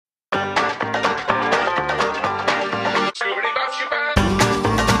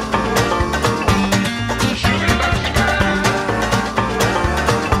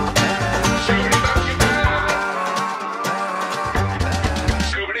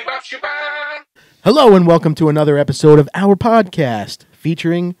Hello and welcome to another episode of our podcast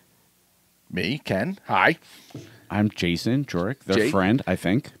featuring me, Ken. Hi. I'm Jason Jurek, their friend, I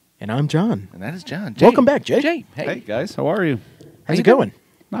think. And I'm John. And that is John. Jay. Welcome back, Jay. Jay, hey guys, how are you? How's it going?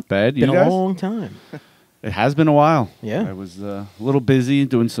 Not bad. Been you guys? a long time. It has been a while. Yeah. I was a little busy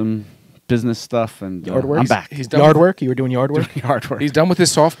doing some business stuff, and Yard work? I'm back. He's done Yard work? You were doing yard work? Yard work. He's done with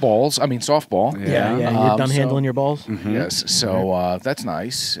his softball. Yeah. You're done handling your balls? Mm-hmm. Yes. So that's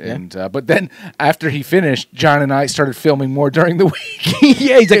nice. And but then after he finished, John and I started filming more during the week.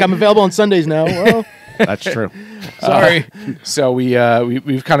 Yeah, he's like, I'm available on Sundays now. Well, That's true. sorry. So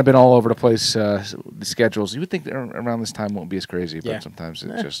we've kind of been all over the place. The schedules. You would think that around this time won't be as crazy, but Yeah. sometimes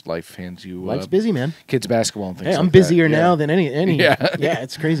it just life hands you Life's busy, man. kids basketball and things. Hey, I'm like busier that. now than any. Yeah. Yeah,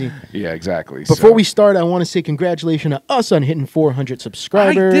 it's crazy. Yeah, exactly. Before we start, I want to say congratulations to us on hitting 400 I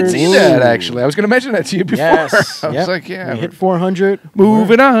subscribers. did see that actually. I was going to mention that to you before. Yes. I was Yep. like, yeah, We hit 400.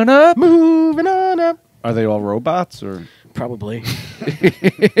 moving on up. Moving on up. Are they all robots or? Probably.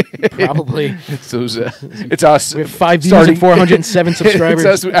 Probably. It's those. It's us. We have 5 views Starting- and 407 subscribers.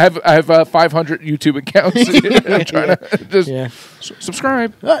 It's us. I have 500 YouTube accounts. I'm trying to just Yeah.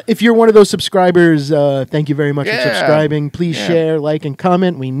 subscribe. If you're one of those subscribers, thank you very much for Yeah. subscribing. Please Yeah. share, like, and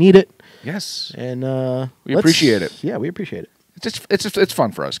comment. We need it. Yes, And We appreciate it. Yeah, we appreciate it. it's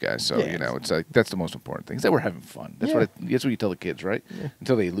fun for us guys. So Yeah. it's like that's the most important thing. Is that we're having fun. That's Yeah. that's what you tell the kids, right?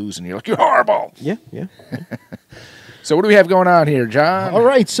 Until they lose and you're like, you're horrible. Yeah, yeah. So what do we have going on here, John? All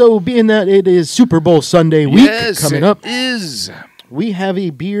right, so being that it is Super Bowl Sunday week Yes, coming it up, is. we have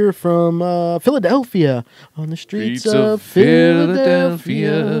a beer from Philadelphia on the streets Streets of of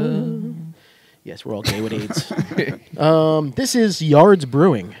Philadelphia. Yes, we're all gay with AIDS. This is Yards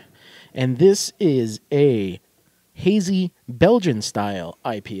Brewing, and this is a hazy Belgian-style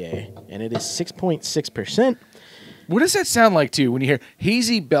IPA, and it is 6.6%. What does that sound like to you when you hear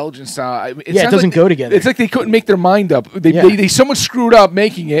hazy Belgian style? It sounds doesn't like go together. It's like they couldn't make their mind up. Yeah. Someone screwed up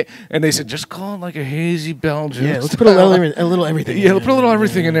making it, and they said, just call it like a hazy Belgian. Yeah, let's style." put a little everything. Yeah, in let's put a little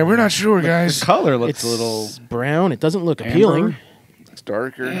everything in there. We're not sure, The guys. color looks It's a little brown. It doesn't look appealing. It's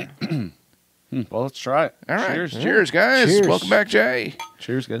darker. Well, let's try it. All right. Cheers. Cheers, guys. Cheers. Welcome back, Jay.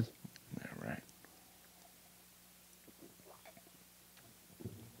 Cheers, guys. All right.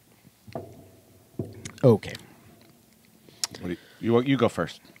 Okay. What do you go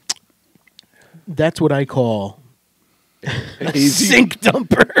first. That's what I call Hazy. sink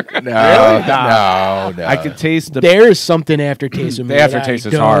dumper. No. I could taste the. There is something aftertaste of The me that aftertaste I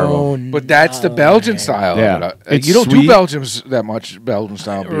is horrible. don't But that's the know. Belgian style. Yeah. of it. It's You don't do sweet. Belgians that much Belgian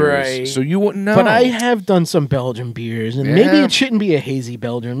style beers. Right. So you wouldn't know. But I have done some Belgian beers, and maybe Yeah. it shouldn't be a hazy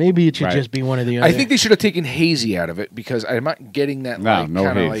Belgian. Maybe it should Right. just be one of the other. I think they should have taken hazy out of it because I'm not getting that No, no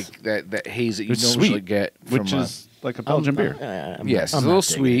kind of haze. like that haze that you It's normally sweet, get from which is like a Belgian beer. yes, it's a little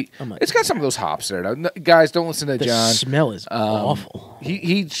sweet. It's got some of those hops there. Now, guys, don't listen to The John. smell is awful.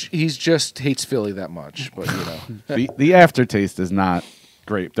 He's just hates Philly that much, but The aftertaste is not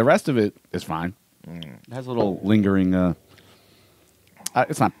great. The rest of it is fine. It has a little lingering.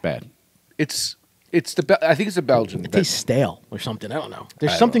 It's not bad. I think it's a Belgian. It tastes stale or something. I don't know.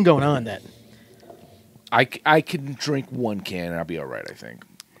 There's I something going on that. I can drink one can and I'll be all right. I think.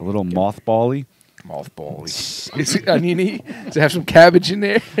 A little mothbally. Mothball. Is it oniony? Does it have some cabbage in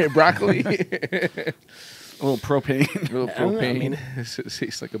there? Broccoli? A little propane. A little I don't know, I propane. mean- It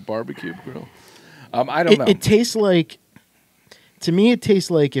tastes like a barbecue grill. I don't know. It tastes like, to me, it tastes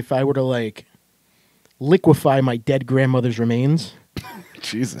like if I were to like liquefy my dead grandmother's remains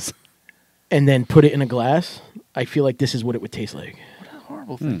Jesus. and then put it in a glass. I feel like this is what it would taste like. What a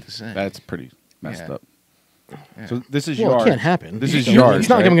horrible thing to say. That's pretty messed Yeah. up. So this is Well, yours. it can't happen. This You is don't- yours. It's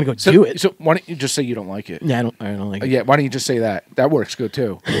not like I'm right? going to go do it. So why don't you just say you don't like it? Yeah, I don't like it. Yeah, why don't you just say that? That works good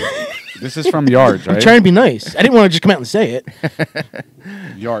too. This is from Yards, right? I'm trying to be nice. I didn't want to just come out and say it.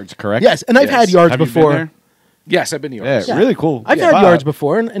 Yards, correct? Yes, and I've had yards Have you been before. there? Yes, I've been to Yeah, yours. really cool. I've Yeah. had Wow. yards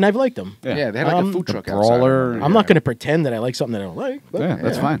before, and I've liked them. Yeah, they had like a food the truck brawler. outside. I'm not going to pretend that I like something that I don't like. But, Yeah,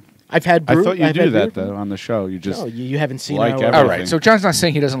 that's fine. I've had. I thought you I've do had that beer. though on the show. You just No, you haven't seen like our- everything. All right, so John's not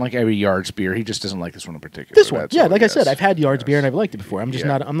saying he doesn't like every Yards beer. He just doesn't like this one in particular. This one, That's yeah, all, like I yes. said, I've had yards beer and I've liked it before. I'm just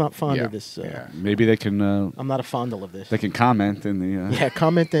Yeah. not. I'm not fond Yeah. of this. Yeah. maybe they can I'm not a fondle of this. they can comment in the Yeah,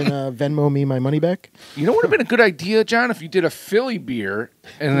 comment and Venmo me my money back. You know what would have been a good idea, John, if you did a Philly beer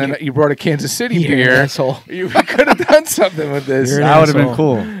and then you brought a Kansas City You're an beer. asshole. You could have done something with this. You're an that would have been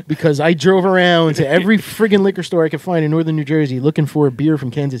asshole. cool. Because I drove around to every friggin' liquor store I could find in northern New Jersey looking for a beer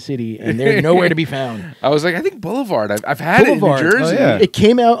from Kansas City. City, and they're nowhere to be found. I was like, I think Boulevard. I've had Boulevard. it in New Jersey. Oh, yeah. It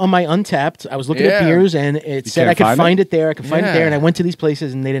came out on my Untapped. I was looking at Yeah. beers, and it said I can't could find find it? it there. I could find it there, and I went to these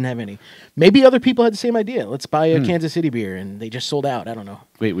places, and they didn't have any. Maybe other people had the same idea. Let's buy a Kansas City beer, and they just sold out. I don't know.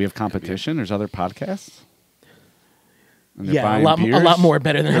 Wait, we have competition? There's other podcasts? And they're Yeah, buying a beers? lot more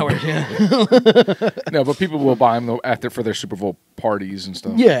better than ours. Yeah, No, but people will buy them for their Super Bowl parties and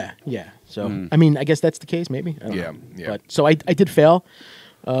stuff. yeah. So I mean, I guess that's the case. Maybe. I don't Yeah, know. yeah. But so I did fail.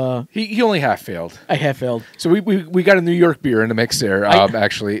 He only half failed. I have failed. So we got a New York beer in the mix there,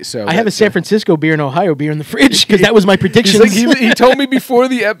 actually. So I have a San Francisco beer and Ohio beer in the fridge because that was my prediction. He's like, he told me before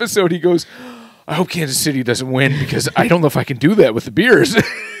the episode, he goes, I hope Kansas City doesn't win because I don't know if I can do that with the beers.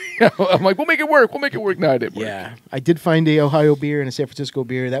 I'm like, we'll make it work. No, it didn't work. Yeah, I did find a Ohio beer and a San Francisco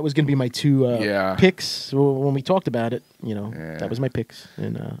beer. That was going to be my two picks. So when we talked about it, that was my picks.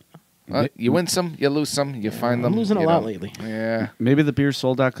 And You win some, you lose some, you find them. I'm losing a lot lately. Yeah. Maybe the beer's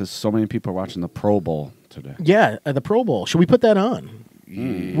sold out because so many people are watching the Pro Bowl today. Yeah, the Pro Bowl. Should we put that on?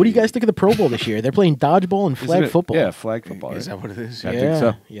 What do you guys think of the Pro Bowl this year? They're playing dodgeball and flag football. Yeah, flag football. Is right? that what it is? I think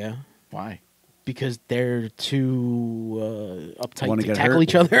so. Yeah. Why? Because they're too uptight Wanna to get tackle hurt?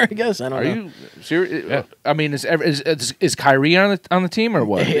 each other. I guess I don't Are know. you serious? I mean, is Kyrie on the team or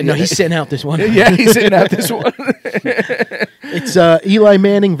what? No, he's sitting out this one. Yeah, he's sitting out this one. It's Eli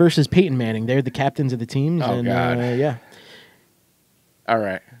Manning versus Peyton Manning. They're the captains of the teams. Oh, and, God. yeah. All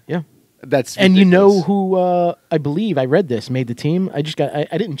right. Yeah. That's And you know ridiculous. who I believe I read this made the team. I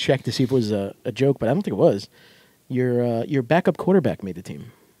didn't check to see if it was a joke, but I don't think it was. Your backup quarterback made the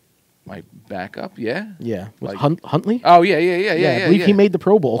team. My backup, yeah. Yeah, with Like- Huntley. Oh yeah. I believe he made the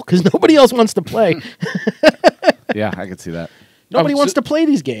Pro Bowl because nobody else wants to play. Yeah, I could see that. Nobody Oh, wants so- to play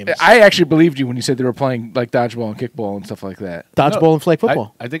these games. I actually believed you when you said they were playing like dodgeball and kickball and stuff like that. Dodgeball No, and flag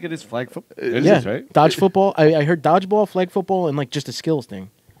football. I think it is flag football. It Yeah, is, right? dodge football. I heard dodgeball, flag football, and like just a skills thing.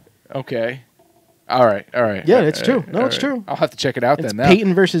 Okay. All right. Yeah, it's true. No, all it's true. I'll have to check it out It's then. Now.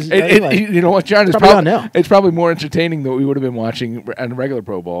 Peyton versus Eli. You know what, John? It's Probably on now. It's probably more entertaining than what we would have been watching on a regular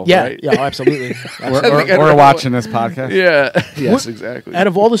Pro Bowl. Yeah, right? yeah, oh, absolutely. We're watching this podcast. Yeah. Yes, What- exactly. Out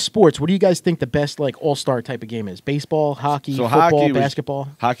of all the sports, what do you guys think the best like all-star type of game is? Baseball, hockey, So football, hockey was- basketball?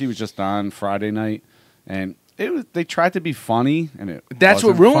 Hockey was just on Friday night, and they tried to be funny, and That's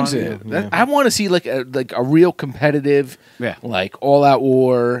what wasn't ruins funny. it. Yeah. I want to see like a real competitive, Yeah. like all out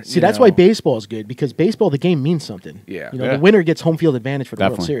war. See, that's why baseball is good because baseball, the game means something. Yeah. Yeah. The winner gets home field advantage for the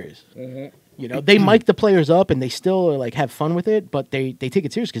World Definitely. Series. They mic the players up and they still like have fun with it, but they take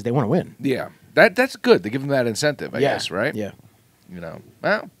it serious because they want to win. Yeah, that's good. They give them that incentive, I guess, right? Yeah.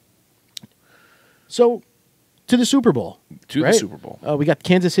 Well, So, to the Super Bowl. to right? the Super Bowl. We got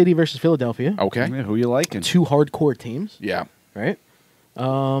Kansas City versus Philadelphia. Okay. Yeah, who you liking? Two hardcore teams, Yeah. right?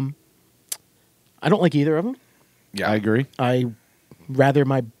 I don't like either of them. Yeah. I agree. I rather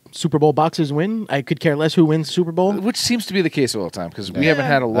my Super Bowl boxers win. I could care less who wins Super Bowl. Which seems to be the case all the time because we haven't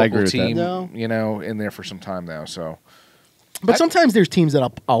had a I agree local with that. team, No. in there for some time now. So But sometimes there's teams that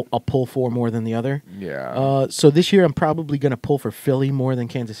I'll pull for more than the other. yeah. So this year I'm probably going to pull for Philly more than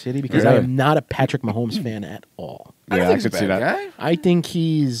Kansas City because I Really? am not a Patrick Mahomes fan at all. I don't Yeah, think I he's a could see bad that. guy. I think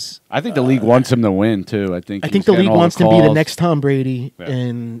he's. I think the league wants him to win too. I think I he's think the getting league all wants to be the calls. next Tom Brady, Yeah.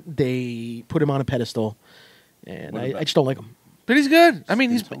 and they put him on a pedestal. And What I about- just don't like him. But he's good. I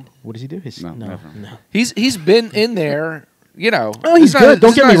mean, What does he do? His, No, no, never. no. he's been in there. Oh, he's This is not- good. this Don't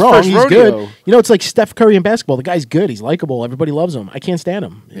is get not me his wrong. first He's rodeo. good. It's like Steph Curry in basketball. The guy's good. He's likable. Everybody loves him. I can't stand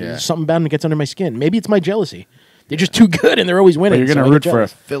him. Yeah. There's something about him that gets under my skin. Maybe it's my jealousy. They're just too good, and they're always But winning. you're so going I to get root for a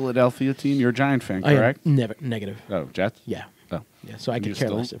jealous. Philadelphia team. You're a Giant fan, I am correct? never negative. Oh, Jets. Yeah, Oh, yeah. So I could You care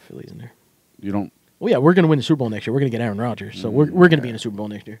still- less if Philly's in there. you don't. Well, yeah, we're going to win the Super Bowl next year. We're going to get Aaron Rodgers, so we're going to be in the Super Bowl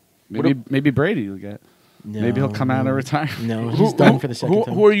next year. Maybe Brady will get. Maybe he'll come out of retirement. No, he's done for the second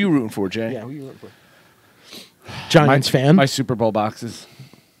time. Who are you rooting for, Jay? Yeah, who you rooting for? Giants fan. My Super Bowl boxes.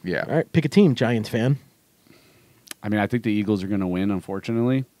 Yeah. All right, pick a team. Giants fan. I mean, I think the Eagles are going to win.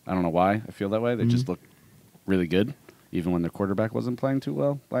 Unfortunately, I don't know why I feel that way. They just look really good, even when their quarterback wasn't playing too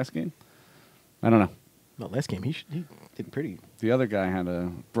well last game. I don't know. Well, last game he did pretty. The other guy had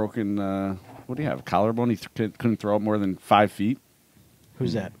a broken. What do you have? Collarbone. He couldn't throw it more than 5 feet.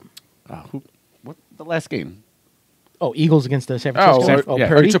 Who's that? Who? What? The last game. Oh, Eagles against the San Oh, Francisco. yeah.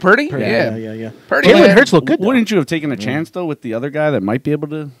 Purdy. It's a Purdy? Yeah. Yeah. Purdy. Purdy, Jalen man. Hurts looked good. Though. Wouldn't you have taken a chance though with the other guy that might be able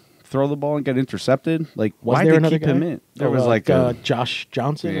to throw the ball and get intercepted? Like, Was why there they another keep guy? him in? There Oh, was like Josh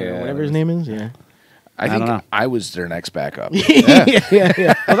Johnson Yeah, or whatever his there name is. Yeah. I think don't know. I was their next backup.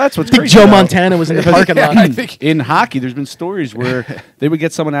 yeah. Well, that's what's I think crazy Joe about- Montana was in the parking lot. I think In hockey, there's been stories where they would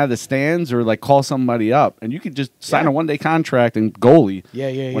get someone out of the stands or like call somebody up, and you could just sign Yeah. a 1-day contract and goalie.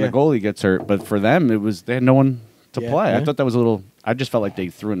 Yeah. When a goalie gets hurt, but for them, it was they had no one to Yeah, play. yeah. I thought that was a little. I just felt like they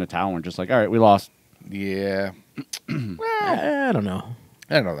threw in the towel and just like, all right, we lost. Yeah. I don't know.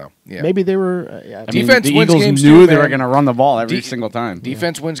 I don't know. Yeah. Maybe they were. I mean, Defense the wins Eagles games knew too, they were man. going to run the ball every De- single time.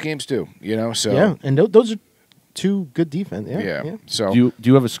 Defense wins games too, you know. So yeah, and those are two good defense. Yeah. So Do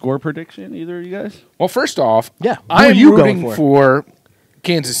you have a score prediction, either of you guys? well, first off, Yeah. Who I'm are you rooting going for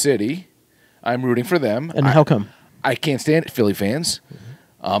Kansas City. I'm rooting for them. And how come? I can't stand Philly fans.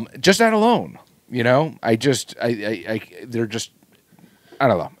 Just that alone, you know. They're just. I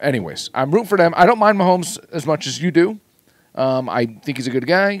don't know. Anyways, I'm rooting for them. I don't mind Mahomes as much as you do. I think he's a good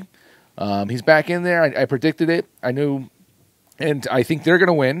guy. He's back in there. I predicted it. I knew, and I think they're going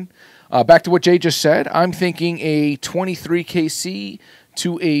to win. Back to what Jay just said, I'm thinking a 23 KC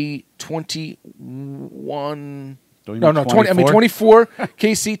to a 21. Don't you No, mean 20. I mean 24? 24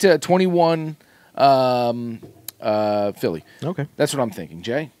 KC to 21 Philly. Okay. That's what I'm thinking,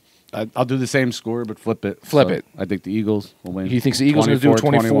 Jay. I'll do the same score, but flip it. Flip it. I think the Eagles will win. He thinks the Eagles are going to do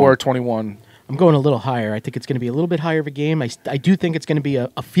 24, 21. I'm going a little higher. I think it's going to be a little bit higher of a game. I do think it's going to be a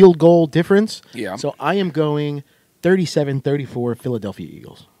field goal difference. Yeah. So I am going 37-34 Philadelphia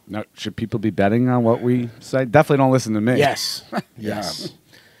Eagles. Now, should people be betting on what we say? Definitely don't listen to me. Yes. Yes.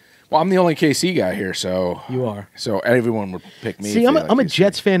 Well, I'm the only KC guy here, so You are. So everyone would pick me. See, if I'm they a like KC.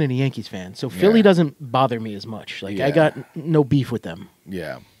 Jets fan and a Yankees fan, so Philly Yeah. doesn't bother me as much. Like Yeah. I got no beef with them.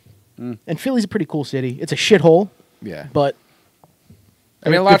 Yeah, And Philly's a pretty cool city. It's a shithole, yeah. but I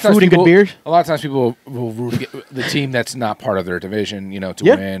mean, a good lot of times food and people, good beers. A lot of times people will root the team that's not part of their division, you know, to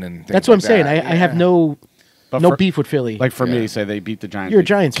Yeah. win and things That's what I'm like saying. that. I have no But no for- beef with Philly. Like for Yeah. me, say they beat the Giants. You're a they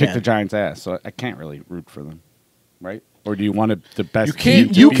Giants kick fan. the Giants' ass, so I can't really root for them, right? Or do you want the best? You can't-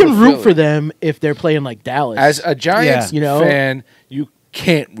 team to you beat can for root Philly. for them if they're playing like Dallas. As a Giants Yeah. You know? fan, you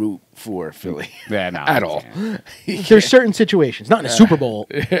can't root for Philly Yeah, no, at I all. can't. There's certain situations, not in a Super Bowl,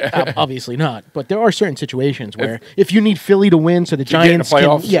 obviously not, but there are certain situations where if you need Philly to win, so the get in the Giants can,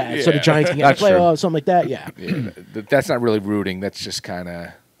 playoffs, so the yeah. Giants can get in the That's true. playoffs, something like that. Yeah, That's not really rooting. That's just kind of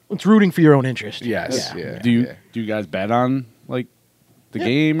it's rooting for your own interest. yes. Yeah. Yeah. Do you yeah. do you guys bet on like the Yeah.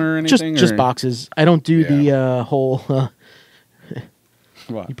 game or Just anything? just or? boxes. I don't do the whole.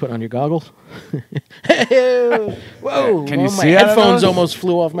 What? You put on your goggles. Whoa! Can you my see out of headphones those? almost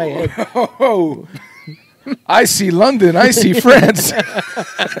flew off my head. Oh, I see London. I see France.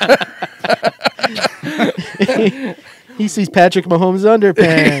 He sees Patrick Mahomes'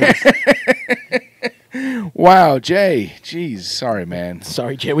 underpants. Wow, Jay. Jeez, sorry, man.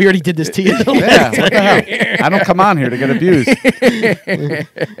 Sorry, Jay. We already did this to you. Yeah, what the hell? I don't come on here to get abused.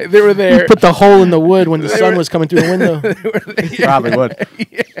 They were there. Put the hole in the wood when the sun was coming through the window. Probably would.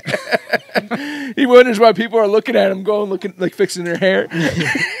 He wonders why people are looking at him, looking like fixing their hair.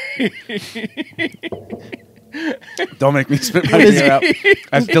 Don't make me spit my beer out.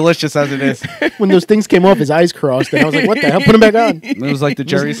 As delicious as it is. When those things came off, his eyes crossed, and I was like, "What the hell? Put him back on." It was like the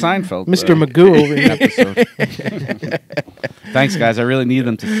Jerry Seinfeld Mr. Magoo over here. episode. Thanks, guys. I really need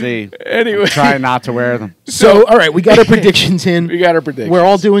them to see. Anyway, Try not to wear them. So, all right, we got our predictions in. we got our predictions. We're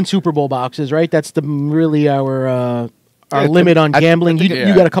all doing Super Bowl boxes, right? That's really our limit on gambling. You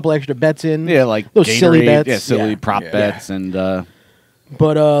yeah. got a couple extra bets in. Yeah, like those Gatorade, silly bets. Yeah, silly prop Yeah. bets, and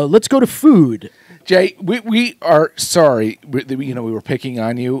But let's go to food. Jay, we are sorry. We were picking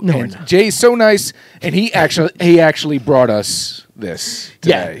on you. No, and we're not. Jay's so nice, and he actually brought us this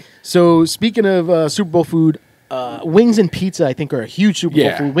today. Yeah. So speaking of Super Bowl food, wings and pizza, I think, are a huge Super Bowl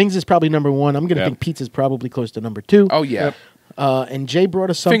Yeah. food. Wings is probably number one. I'm going to Yep. think pizza's probably close to number two. Oh yeah, And Jay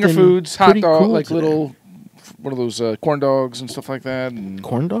brought us something finger foods, hot pretty dog, cool like today. little. What are those corn dogs and stuff like that? And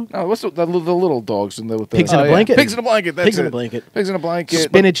corn dog. no, what's the little dogs and with the Pigs in a blanket? Pigs in a blanket. That's Pigs in a it. blanket. Pigs in a blanket.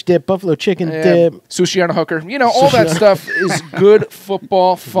 Spinach dip, buffalo chicken Yeah, dip. sushi on a hooker. You know, all that Sushi on- stuff is good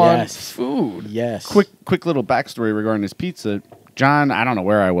football fun Yes. food. Yes. quick little backstory regarding this pizza. John, I don't know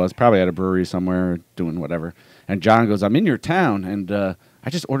where I was, probably at a brewery somewhere doing whatever. And John goes, "I'm in your town, and I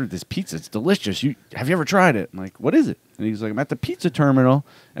just ordered this pizza. It's delicious. Have you ever tried it?" I'm like, "What is it?" And he's like, "I'm at the pizza terminal,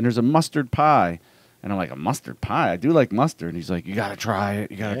 and there's a mustard pie." And I'm like, "A mustard pie? I do like mustard." And he's like, "You gotta try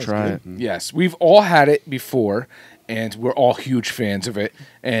it. You gotta it's try good. it." And Yes, we've all had it before, and we're all huge fans of it.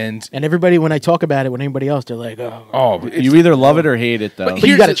 And And everybody, when I talk about it, when anybody else, they're like, "Oh, you either love it or hate it, though. But you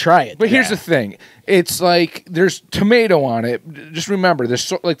here's gotta the- try it. But here's Yeah. the thing: it's like there's tomato on it. Just remember,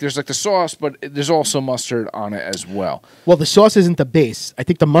 there's like the sauce, but there's also mustard on it as well. well, the sauce isn't the base. I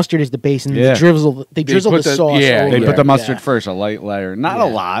think the mustard is the base, and Yeah. they drizzle put the the- sauce. yeah, over They yeah. put the it. mustard Yeah. first, a light layer, not Yeah. a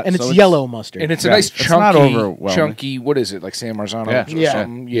lot, and so it's yellow mustard. And it's a Yeah, nice it's not chunky, overwhelming. what is it, like San Marzano Yeah. or Yeah.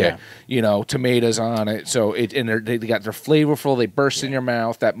 something? Yeah. Yeah. You know, tomatoes on it. So they got their flavorful. They burst in your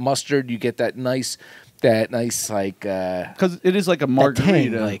mouth. That mustard, you get that nice like because it is like a tang,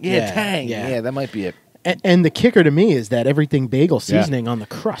 margarita. like- yeah, Yeah, tang. yeah. Yeah, that might be it. And the kicker to me is that everything bagel seasoning on the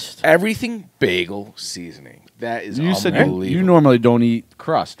crust. Everything bagel seasoning. That is You said unbelievable. you normally don't eat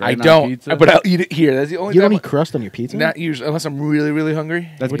crust, right? I on don't, pizza? But I'll eat it here. That's the only You time don't eat crust on your pizza? Not usually, unless I'm really, really hungry.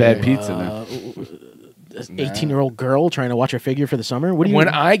 That's What bad do you- pizza now. 18-year-old girl trying to watch her figure for the summer? What do you? When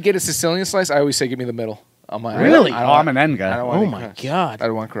I get a Sicilian slice, I always say, "Give me the middle." I'm like, Really? I don't Oh, I'm want- an end guy. I don't want Oh any my crust. God. I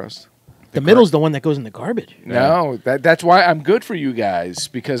don't want crust. the middle's the one that goes in the garbage. No, that's why I'm good for you guys,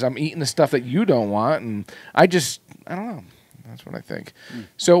 because I'm eating the stuff that you don't want, and I don't know. That's what I think.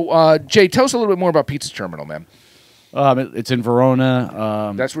 So, Jay, tell us a little bit more about Pizza Terminal, man. It's in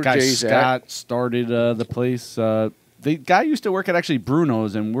Verona. That's where guy Jay's at. Scott started the place. The guy used to work at actually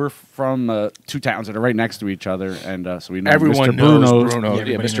Bruno's, and we're from two towns that are right next to each other, and so we know Everyone Mr. knows Bruno's. Bruno. Yeah, Yeah,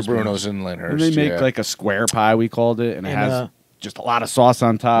 everybody Mr. knows Bruno's in Lyndhurst. And they make yeah. like a square pie, we called it, and it And, has just a lot of sauce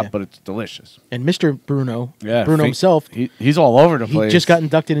on top, yeah. but it's delicious. And Mr. Bruno, Yeah, Bruno himself, he's all over the he place. just got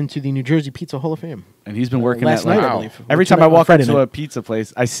inducted into the New Jersey Pizza Hall of Fame and he's been working last at night, like, I Wow. believe. every Or time I tonight- walk Friday into night. a pizza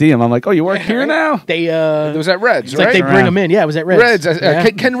place, I see him. I'm like, oh, you work here now? They It was at Reds, it's like right? they bring him in. Yeah, it was at Reds. Reds. Yeah.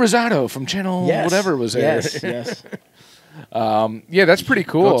 Ken Rosato from Channel Yes. whatever was there. Yes, yes. Yeah, that's pretty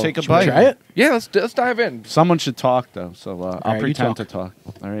cool. Go take a Should we bite. try it? Yeah, let's dive in. Someone should talk though, so I'll right, you pretend talk. to talk.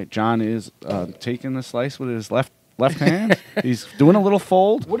 All right, John is taking the slice with his left hand. He's doing a little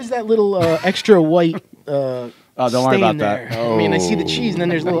fold. What is that little extra white don't worry stain about there? that. I mean, I see the cheese, and then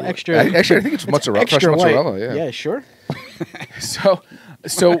there's a little extra. Actually, I think it's mozzarella. Fresh extra white. mozzarella. Yeah. Yeah, sure.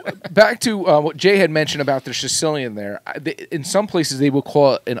 So back to what Jay had mentioned about the Sicilian there. In some places, they will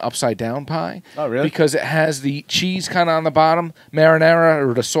call it an upside down pie. Oh, really? Because it has the cheese kind of on the bottom, marinara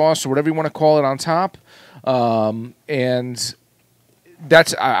or the sauce or whatever you want to call it on top. And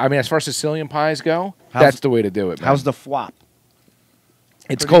that's, I mean, as far as Sicilian pies go, that's the way to do it, man. How's the flop?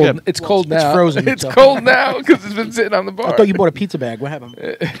 It's pretty cold. good? It's cold it's now. frozen, It's so- cold now because it's been sitting on the bar. I thought you bought a pizza bag. What happened?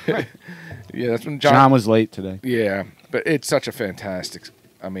 Yeah, that's when John was late today. Yeah, but it's such a fantastic.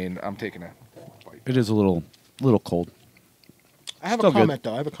 I mean, I'm taking a bite. It is a little cold. I have Still a good. comment,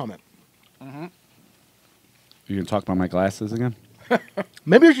 though. I have a comment. You gonna talk about my glasses again?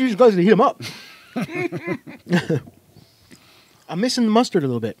 Maybe I should use gloves to heat them up. I'm missing the mustard a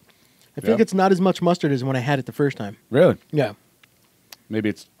little bit. I think Yeah? it's not as much mustard as when I had it the first time. Really? Yeah. Maybe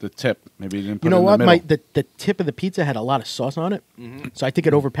it's the tip. Maybe you didn't put You know it in what? the My middle. the tip of the pizza had a lot of sauce on it, so I think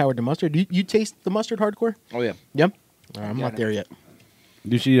it overpowered the mustard. You taste the mustard hardcore? Oh yeah. Yep. I'm not there yet.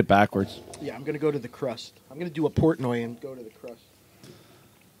 You should eat it backwards. Yeah, I'm gonna go to the crust. I'm gonna do a Portnoy and go to the crust.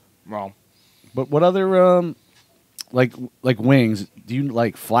 Well, But what other like wings? Do you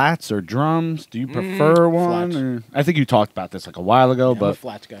like flats or drums? Do you prefer one? flats. Or, I think you talked about this like a while ago, Yeah, I'm a but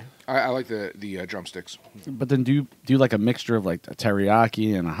flats guy. I like the drumsticks. then do you like a mixture of like a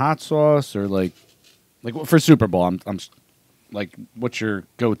teriyaki and a hot sauce, or like for Super Bowl? I'm like, what's your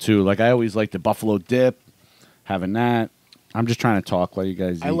go-to? Like I always like the buffalo dip, having that. I'm just trying to talk while you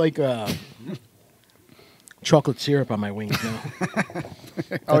guys eat. I like chocolate syrup on my wings now.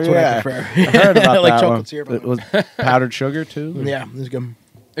 That's Oh, what yeah. I prefer. I heard about I like that chocolate one. syrup on It my was powdered sugar too. Yeah, this is good.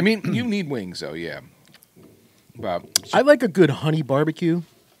 I mean, you need wings though. Yeah. But I like a good honey barbecue,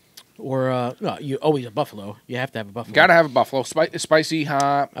 or no, you always a buffalo. You have to have a buffalo. gotta have a buffalo, spicy,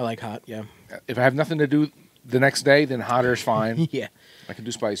 hot. I like hot. Yeah, If I have nothing to do the next day, then hotter is fine. yeah, I can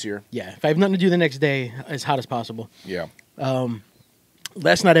do spicier. yeah. If I have nothing to do the next day, as hot as possible. Yeah.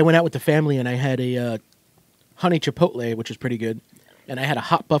 Last night I went out with the family and I had a honey chipotle, which was pretty good, and I had a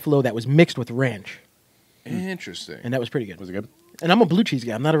hot buffalo that was mixed with ranch, Interesting. and that was pretty good. Was it good? And I'm a blue cheese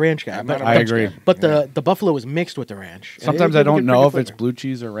guy. I'm not a ranch guy. I'm but, not a I ranch agree. guy. But the buffalo was mixed with the ranch. and Sometimes it I gave a don't good- know if pretty it's good blue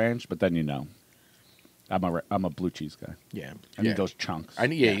cheese or ranch, but then you know. I'm a blue cheese guy. flavor. Yeah. I need those chunks.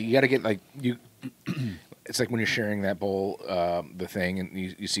 You got to get like you. It's like when you're sharing that bowl, the thing, and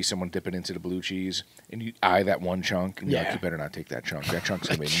you see someone dip it into the blue cheese, and you eye that one chunk, and you're like, Yeah. you better not take that chunk. That chunk's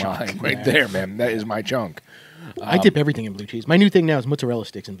gonna be chunk, mine right yeah. there, man. That is my chunk. I dip everything in blue cheese. My new thing now is mozzarella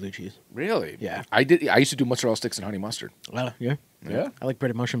sticks in blue cheese. Really? Yeah. I used to do mozzarella sticks and honey mustard. Yeah. Yeah. I like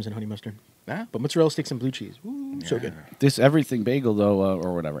breaded mushrooms and honey mustard. Yeah. But mozzarella sticks and blue cheese. Ooh, so good. This everything bagel though,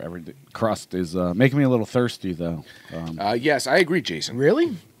 or whatever, everything crust is making me a little thirsty though. Yes, I agree, Jason.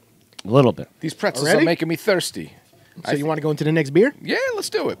 Really? A little bit. These pretzels Already? are making me thirsty. So you want to go into the next beer? Yeah,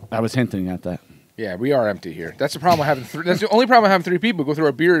 let's do it. I was hinting at that. Yeah, we are empty here. That's the problem with having three. That's the only problem with having three people go through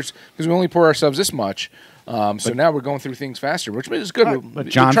our beers because we only pour ourselves this much. So now we're going through things faster, which is good. But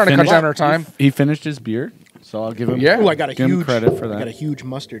We're John trying to cut finished- down our time. He finished his beer, so I'll give him. Yeah. Ooh, I got a give him huge credit for I got a that. huge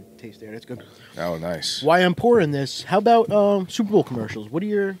mustard taste there. That's good. Oh, nice. Why I'm pouring this? How about Super Bowl commercials? What are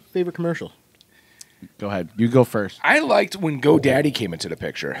your favorite commercials? Go ahead. You go first. I liked when GoDaddy came into the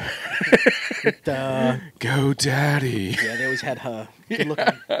picture. GoDaddy. Yeah, they always had her. Good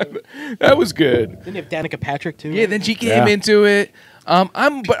looking. That was good. Didn't they have Danica Patrick too? Yeah, then she came into it. I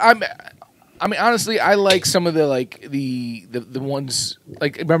mean, honestly, I like some of the the ones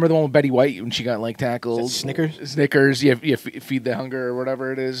like remember the one with Betty White when she got like tackled. Snickers. Snickers. Yeah, feed the hunger or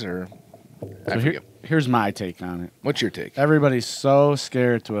whatever it is. Or here's my take on it. What's your take? Everybody's so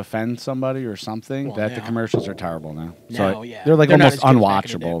scared to offend somebody or something Well, that the now. commercials are terrible now. Now, yeah. They're like They're not almost as good as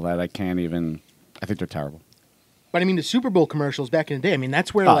back in the unwatchable that I can't even. I think they're terrible. But I mean, the Super Bowl commercials back in the day. I mean,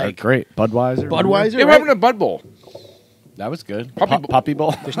 that's where Oh, like they're great. Budweiser. Budweiser. They were right? having a Bud Bowl. That was good. Puppy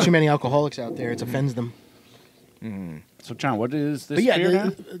Bowl. There's too many alcoholics out there. It offends them. So, John, what is this But yeah, beer now?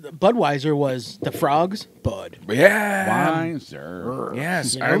 the Budweiser was the frogs, Bud. Yeah. Weiser.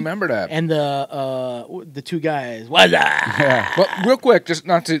 Yes, You I know? remember that. And the two guys. What's that? Yeah. Well, real quick, just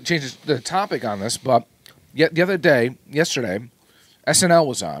not to change the topic on this, but the other day, yesterday, SNL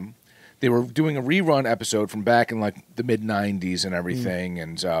was on. They were doing a rerun episode from back in like the mid '90s and everything,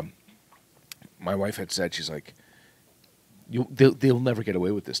 and my wife had said, she's like, they'll never get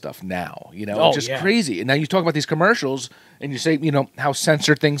away with this stuff now. You know, Oh, it's just yeah. crazy. And now you talk about these commercials, and you say, you know, how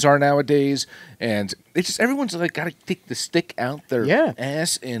censored things are nowadays, and it's just everyone's like got to take the stick out their Yeah.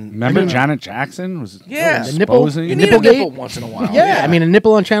 ass and Remember Janet Jackson was Yeah. The nipple- exposing- You the need a Nipplegate? nipple once in a while. Yeah, I mean, a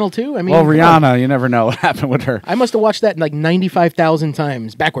nipple on Channel 2. I mean, Well, come on. Rihanna, you never know what happened with her. I must have watched that like 95,000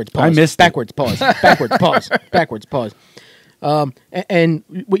 times. Backwards pause. I missed it. Backwards pause. Backwards pause. Backwards pause. And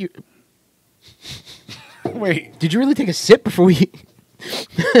what you Wait, did you really take a sip before we?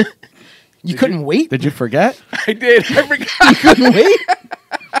 You couldn't wait. did you forget? I did. I forgot. Couldn't wait.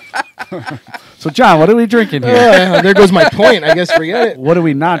 So, John, what are we drinking here? There goes my point. I guess forget it. What are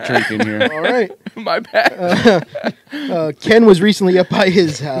we not drinking here? All right. My bad. Ken was recently up by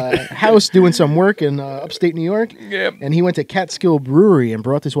his house doing some work in upstate New York. Yep. And he went to Catskill Brewery and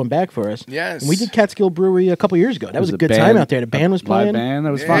brought this one back for us. Yes. And we did Catskill Brewery a couple years ago. That was a a good band- time out there. The band was live playing. band,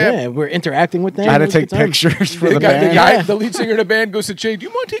 that was Yeah. fun. Yeah, we're interacting with them. I had It to was a take good time. pictures for The the guy, band. Yeah. the lead singer of the band goes to Jay, do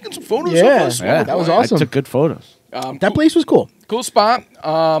you mind taking some photos Yeah. of us? Yeah, that was awesome. I took good photos. That place was cool. Cool spot.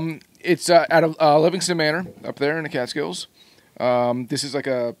 It's out of Livingston Manor up there in the Catskills. This is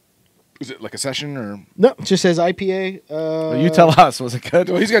is it like a session or? No, it just says IPA. Well, you tell us, was it good?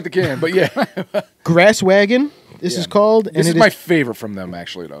 Well, he's got the can, but yeah. Grass Wagon, this Yeah. is called. This is it my favorite from them,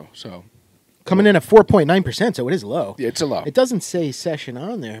 actually, though. So coming in at 4.9%, so it is low. yeah, it's a lot. It doesn't say session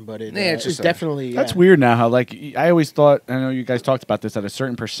on there, but it, Yeah, it's it's just definitely. That's weird now. How like I always thought. I know you guys talked about this. At a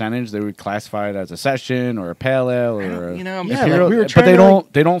certain percentage, they would classify it as a session or a pale ale or a You know, Yeah, imperial, like we were but trying they to,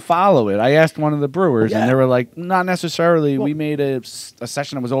 don't. They don't follow it. I asked one of the brewers, Yeah. and they were like, "Not necessarily. Well- we made a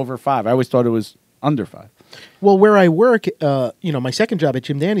session that was over 5. I always thought it was under 5." Well, where I work, my second job at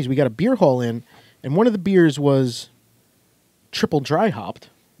Jim Danny's, we got a beer hall in, and one of the beers was triple dry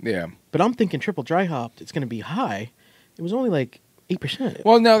hopped. yeah. But I'm thinking triple dry hopped, it's going to be high. It was only like 8%.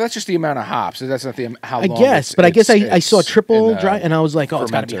 Well, no, that's just the amount of hops. That's not the how I long. guess, it's- but I guess I it's saw triple in, dry, and I was like, oh,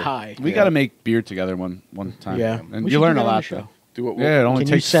 it's got to be fermenter. high. We Yeah. got to make beer together one time. Yeah. and We you should learn do a that on lot. the show. Though. Do it. Yeah, it only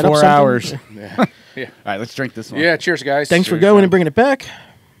Can you takes set up 4 something? hours. Yeah. Yeah. All right, let's drink this one. Yeah. Cheers, guys. Thanks for Cheers, going man. and bringing it back.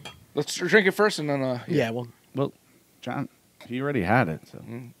 Let's drink it first, and then Yeah, well, Well, John, he already had it. So.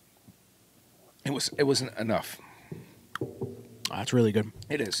 It wasn't enough. that's really good.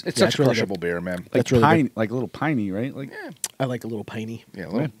 It is. It's Yeah, such it's a really crushable beer, man. Like That's really pine, like a little piney, right? Like I like a little piney. Yeah, a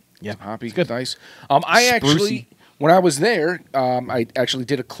little Yeah. hoppy, good, nice. I actually, when I was there, I actually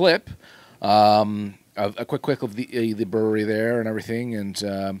did a clip, a quick clip of the brewery there and everything,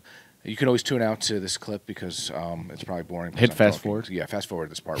 and you can always tune out to this clip because it's probably boring. because Hit I'm fast talking. forward. Yeah, fast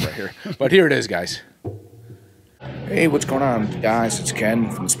forward this part right here. But here it is, guys. Hey, what's going on, guys? It's Ken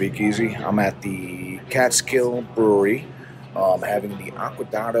from Speakeasy. I'm at the Catskill Brewery, having the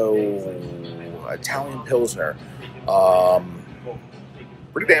Acquedotto Italian Pilsner.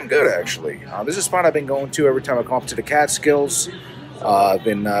 Pretty damn good, actually. This is a spot I've been going to every time I come up to the Catskills. I've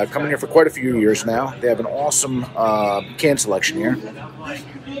been coming here for quite a few years now. They have an awesome can selection here.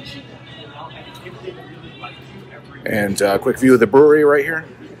 And a quick view of the brewery right here.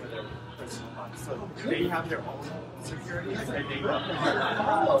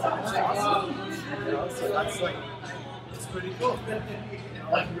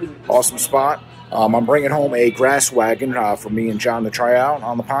 Awesome spot. I'm bringing home a Grass Wagon for me and John to try out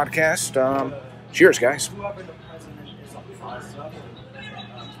on the podcast. Cheers, guys.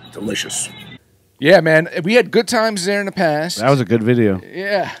 Delicious. Yeah, man. We had good times there in the past. that was a good video.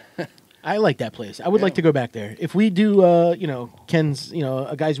 Yeah. I like that place. I would like to go back there. If we do, Ken's,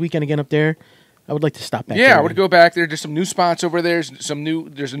 a guy's weekend again up there, I would like to stop back. Yeah, there. I would go back there. There's some new spots over there. There's a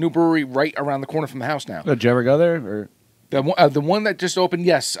new brewery right around the corner from the house now. Did you ever go there? Or The one that just opened,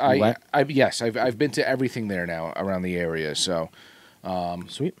 yes, What? I've been to everything there now around the area. So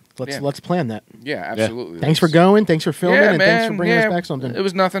Sweet. Yeah. Let's plan that. yeah, absolutely. Thanks for going. Thanks for filming, Yeah, and man. thanks for bringing us back something. It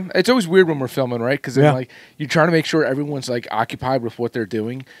was nothing. It's always weird when we're filming, right? Because Yeah. like you're trying to make sure everyone's like occupied with what they're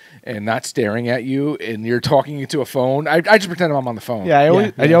doing and not staring at you, and you're talking into a phone. I just pretend I'm on the phone. yeah,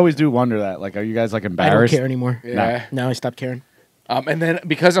 I Yeah. always do wonder that. Like, are you guys like I don't embarrassed? care anymore. Yeah. No, I stopped caring. And then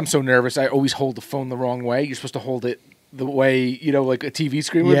because I'm so nervous, I always hold the phone the wrong way. You're supposed to hold it the way, like a TV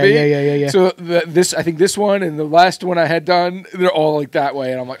screen would Yeah, be. yeah. So I think this one and the last one I had done, they're all like that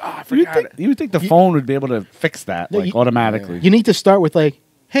way, and I'm like, I forgot it. You would think the phone would be able to fix that, No, like, automatically. You need to start with like,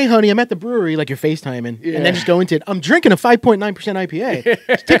 "Hey, honey, I'm at the brewery," like you're FaceTiming, Yeah. and then just go into it. I'm drinking a 5.9% IPA.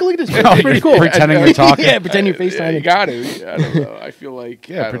 Just take a look at this. It's pretty cool. Pretending you're talking. Yeah, pretend you're Yeah, FaceTiming. you got it. I don't know. I feel like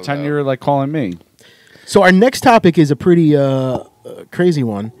I Yeah, don't pretend know. you're like calling me. So our next topic is a pretty crazy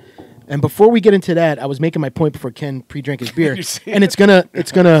one. And before we get into that, I was making my point before Ken pre-drank his beer, You see and it's gonna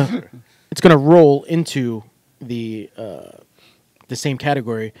roll into the same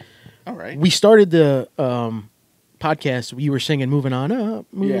category. All right. We started the podcast. You were singing "Moving On Up,"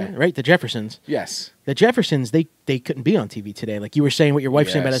 Yeah. right? The Jeffersons. Yes. The Jeffersons, they couldn't be on TV today. Like you were saying, what your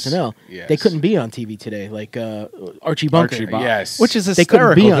wife's saying about Yes. SNL. Yes. They couldn't be on TV today. Like Archie Bunker. Archie Bunker. Yes. Which is They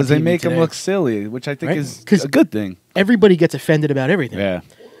couldn't be hysterical on because they TV make them today. look silly, which I think Right? is 'Cause a good thing. Everybody gets offended about everything. Yeah.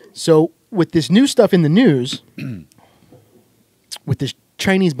 So with this new stuff in the news, with this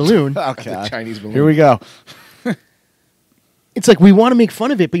Chinese balloon, the Chinese balloon. Here we go. it's like we want to make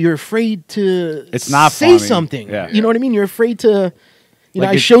fun of it, but you're afraid to It's not say funny. something. Yeah. You know what I mean? You're afraid to, Like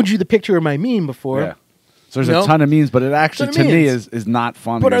I it- showed you the picture of my meme before. Yeah. So there's No. a ton of memes, but it actually, Ton to of me, memes. is not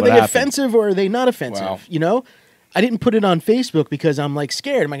funny. But are what they happened. offensive or are they not offensive? Wow. You know? I didn't put it on Facebook because I'm like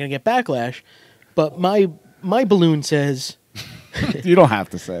scared. Am I going to get backlash? But my balloon says, You don't have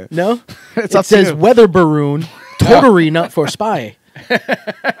to say it. no? It's it up to says you. weather balloon, totally not for spy.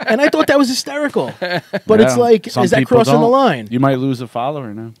 And I thought that was hysterical. But it's Yeah. like, Some is that people crossing the don't. line? You might lose a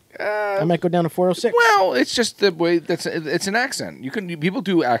follower now. I might go down to 406. Well, it's just the way it's an accent. People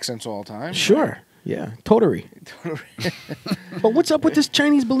do accents all the time. Sure. Yeah, totally. But what's up with this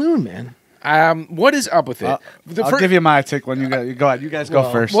Chinese balloon, man? What is up with it? I'll give you my take when you go out. You guys go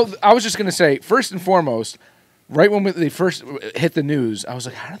first. Well, I was just gonna say first and foremost, right when they first hit the news, I was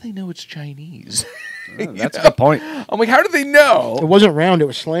like, how do they know it's Chinese? That's a good point. I'm like, how do they know? It wasn't round; it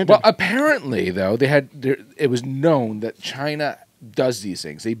was slanted. Well, apparently, though, it was known that China does these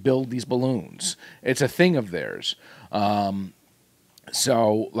things. They build these balloons. It's a thing of theirs.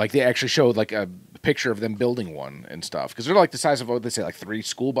 So, like, they actually showed like a picture of them building one and stuff because they're like the size of what they say, like 3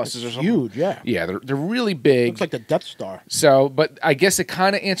 school buses or something. huge, yeah. Yeah, they're really big. Looks like the Death Star. So, but I guess it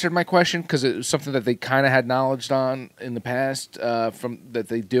kind of answered my question because it was something that they kind of had knowledge on in the past from that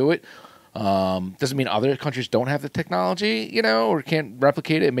they do it. Doesn't mean other countries don't have the technology, or can't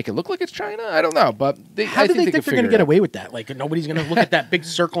replicate it and make it look like it's China. I don't know, but How do they think they're going to get away with that? Like nobody's going to look at that big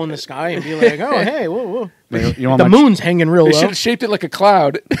circle in the sky and be like, "Oh, hey, whoa, whoa." You want The my, moon's hanging real They should low. have shaped it like a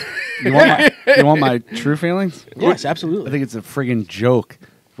cloud. you want my true feelings? Yes, I absolutely. think it's a friggin' joke.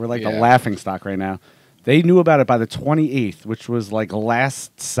 We're like Yeah. a laughing stock right now. They knew about it by the 28th, which was like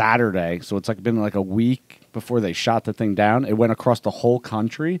last Saturday. So it's like been like a week before they shot the thing down. It went across the whole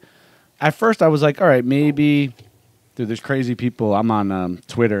country. At first, I was like, all right, maybe, dude, there's crazy people. I'm on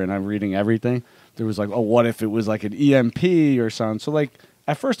Twitter and I'm reading everything. There was like, oh, what if it was like an EMP or something? So like,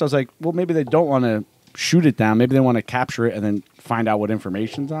 at first I was like, well, maybe they don't want to shoot it down. Maybe they want to capture it and then find out what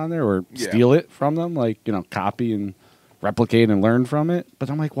information's on there or Yeah. steal it from them, like, copy and replicate and learn from it.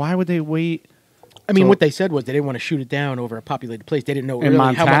 But I'm like, why would they wait? I mean, So- what they said was they didn't want to shoot it down over a populated place. They didn't know In really how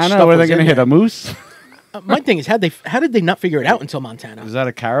much Montana, stuff were they was going to in hit there. a moose? My thing is, how did they not figure it out until Montana? Is that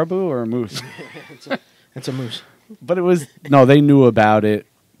a caribou or a moose? That's a moose. But it was, no, they knew about it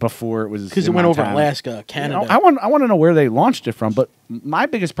before it was Because it in went over Montana. Alaska, Canada, I want to know where they launched it from. But my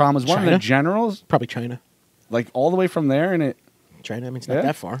biggest problem is one of China? the generals, probably China. like all the way from there, and it. China, I mean, it's not Yeah.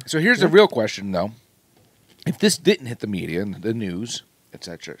 that far. So here's the real question, though: if this didn't hit the media and the news,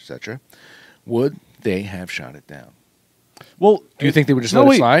 etc., would they have shot it down? Well, Do you think they would just no, let it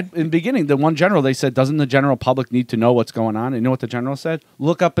wait. slide? In the beginning, the one general they said, doesn't the general public need to know what's going on? And you know what the general said?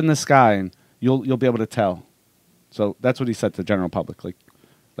 Look up in the sky, and you'll be able to tell. So that's what he said to the general public. Like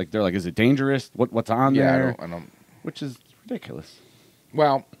they're like, is it dangerous? What's on Yeah, there? I don't. Which is ridiculous.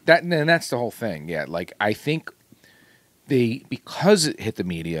 Well, and that's the whole thing. Yeah, like I think because it hit the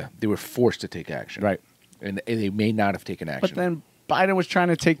media, they were forced to take action. Right. And they may not have taken action. But then Biden was trying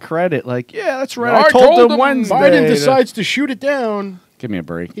to take credit. Like, yeah, that's right. I I told told them them Wednesday. Biden to- decides to shoot it down. Give me a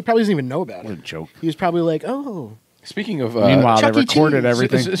break. He probably doesn't even know about What a it. joke. He was probably like, oh. Speaking of Meanwhile, Chuck they E. recorded Cheese.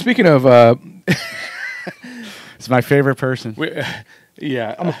 everything. Speaking of It's my favorite person.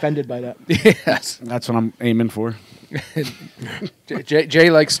 yeah, I'm offended by that. yes. That's what I'm aiming for. Jay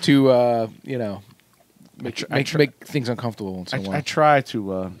likes to make I try- make things uncomfortable once in a while. I try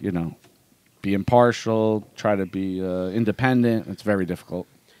to, be impartial, try to be independent. It's very difficult.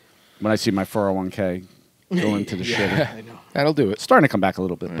 When I see my 401k go into the shitter. I know. That'll do it. It's starting to come back a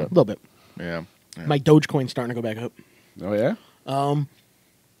little bit, A but little bit. Yeah. My Dogecoin's starting to go back up. oh yeah.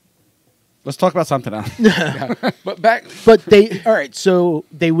 Let's talk about something else. But back. But all right. So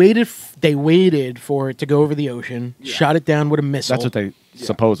they waited for it to go over the ocean, shot it down with a missile. That's what they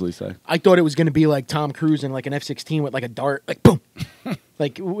supposedly say. I thought it was going to be like Tom Cruise in like an F-16 with like a dart, like boom,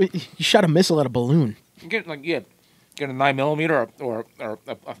 like you shot a missile at a balloon. Get a 9mm or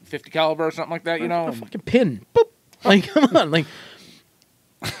a 50 caliber or something like that. A fucking pin, boop. Like come on, like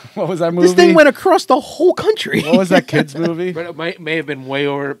What was that movie? this thing went across the whole country. What was that kids movie? But it may have been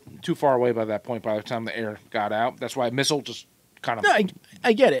too far away by that point. By the time the air got out, that's why a missile just kind of. No,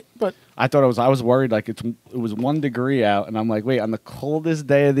 I get it, but I was worried like it was 1 degree out, and I'm like, wait, on the coldest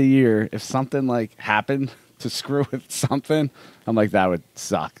day of the year, if something like happened to screw with something, I'm like, that would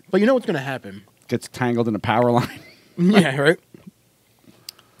suck. you know what's going to happen? Gets tangled in a power line. Yeah, right.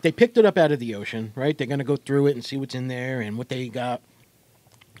 They picked it up out of the ocean, right? They're going to go through it and see what's in there and what they got.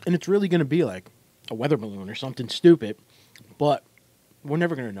 And it's really going to be like a weather balloon or something stupid. But we're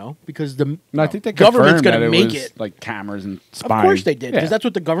never going to know because the No, I think they government's going to to make was, it. like cameras and spying. Of course they did, because Yeah. that's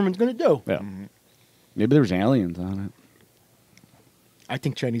what the government's going to do. Yeah. Maybe there's aliens on it. I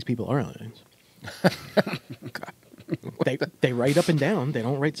think Chinese people are aliens. They write up and down. They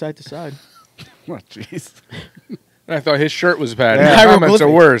don't write side to side. Oh, jeez. I thought his shirt was bad. Yeah. The comments are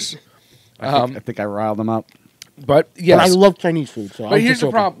worse. I think I riled them up. But yes, But I love Chinese food. So But I'm here's just the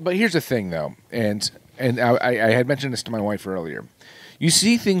open. problem. But here's the thing, though, and I had mentioned this to my wife earlier. You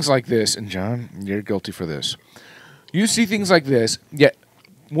see things like this, and John, you're guilty for this. You see things like this, yet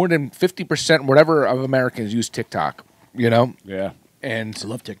more than 50%, whatever, of Americans use TikTok. Yeah. And I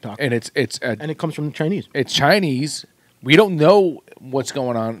love TikTok. and it's And it comes from the Chinese. it's Chinese. We don't know what's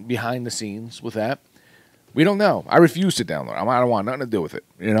going on behind the scenes with that. We don't know. I refuse to download. I don't want nothing to do with it.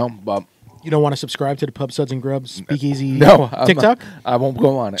 But You don't want to subscribe to the Pub Suds and Grubs Speakeasy no, TikTok? I won't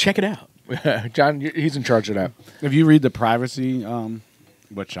go on it. Check it out. John, he's in charge of that. If you read the privacy,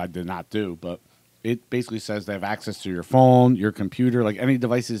 which I did not do, but it basically says they have access to your phone, your computer, like any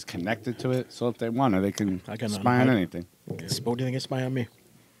devices connected to it. So if they want to, they can I got nothing. spy on anything. What do you think is spy on me?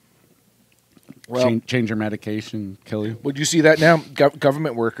 Well, Change your medication, kill you. would you see that now?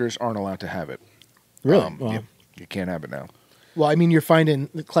 Government workers aren't allowed to have it. Really? Well, You can't have it now. well, I mean, you're finding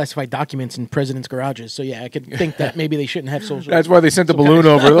classified documents in presidents' garages, so yeah, I could think that maybe they shouldn't have social. That's why they sent the balloon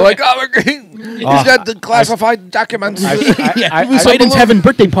over. They're like, oh, he's got the classified documents. yeah, Biden's having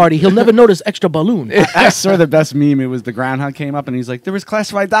birthday party. He'll never notice extra balloon. I saw the best meme. It was the groundhog came up and he's like, there was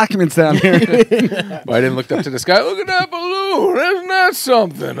classified documents down here. Biden looked up to the sky. Look at that balloon. Isn't that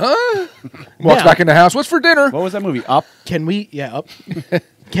something, huh? Walks Yeah. back in the house. What's for dinner? What was that movie? Up? Can we? Yeah. Up.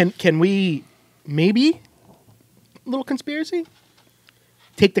 Can we? Maybe. Little conspiracy.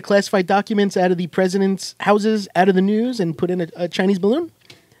 Take the classified documents out of the president's houses, out of the news, and put in a Chinese balloon.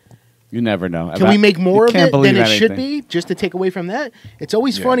 You never know. Can we make more of it than it should anything. be, just to take away from that? It's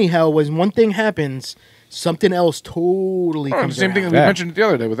always Yeah. funny how when one thing happens, something else totally Oh, comes same thing that around. we Yeah. mentioned the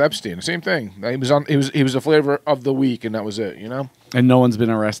other day with Epstein. Same thing. He was on. He was a flavor of the week, and that was it. And no one's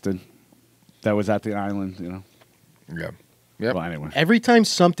been arrested that was at the island, Yeah. Yep. Well, anyway. Every time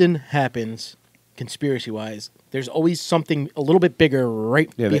something happens, conspiracy-wise, there's always something a little bit bigger right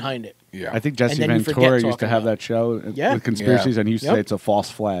Yeah, they- behind it. Yeah. I think Jesse And then you forget Ventura used to talking have about that show Yeah. with conspiracies, Yeah. and he used to Yep. say it's a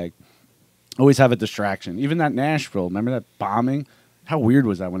false flag. Always have a distraction. Even that Nashville, remember that bombing? How weird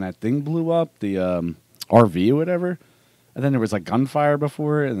was that when that thing blew up, the RV or whatever? And then there was like gunfire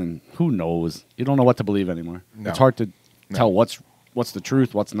before it, and then who knows? You don't know what to believe anymore. No. It's hard to tell what's the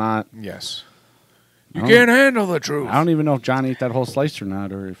truth, what's not. Yes. You I don't can't handle the truth. I don't even know if John ate that whole slice or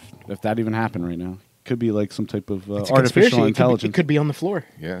not, or if that even happened right now. Could be like some type of It's a conspiracy. artificial It intelligence. could be on the floor.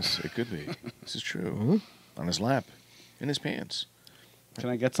 Yes, it could be. This is true. Mm-hmm. On his lap, in his pants. Can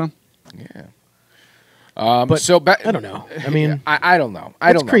I get some? Yeah. But so I don't know. I mean, I don't know. I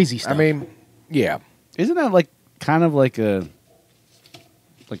That's don't know. crazy stuff. I mean, yeah. Isn't that like kind of like a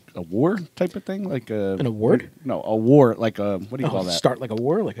war type of thing? Like An award? No, a war. Like a what do you call that? Start like a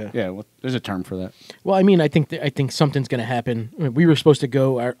war, like a. Yeah, there's a term for that. Well, I mean, I think something's going to happen. I mean, we were supposed to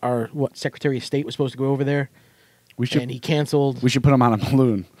go. Our Secretary of State was supposed to go over there, We should and he canceled. put him on a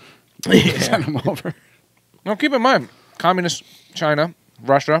balloon. Send him over. Now, keep in mind, communist China,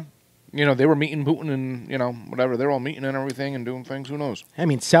 Russia. They were meeting Putin and, whatever. They're all meeting and everything and doing things. Who knows? I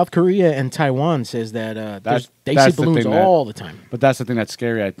mean, South Korea and Taiwan says that they that's see the balloons thing that- all the time. But that's the thing that's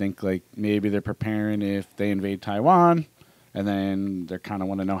scary. I think like maybe they're preparing if they invade Taiwan, and then they kind of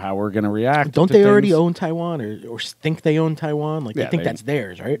want to know how we're going to react. Don't to they already things. own Taiwan or think they own Taiwan? Like, Yeah, they think they- that's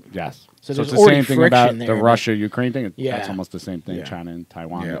theirs, right? Yes. So So there's it's the already same thing friction about there, the but- Russia-Ukraine thing. Yeah. That's almost the same thing. Yeah. China and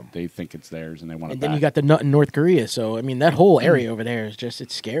Taiwan. Yeah. They think it's theirs and they want it And back. then you got the nut in North Korea. So, I mean, that whole area over there is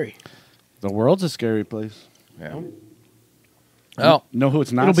it's scary. The world's a scary place. Yeah. Well, Know who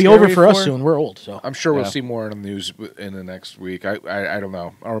it's not? It'll be scary over for us soon. We're old, so. I'm sure we'll Yeah. see more in the news in the next week. I don't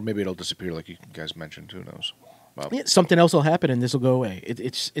know. Or maybe it'll disappear like you guys mentioned. Who knows? Well, Yeah, something else will happen and this will go away.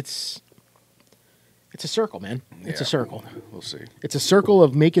 It's a circle, man. It's a yeah, circle. We'll see. It's a circle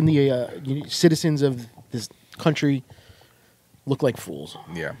of making the citizens of this country look like fools.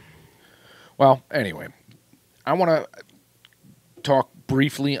 Yeah. Well, anyway, I want to talk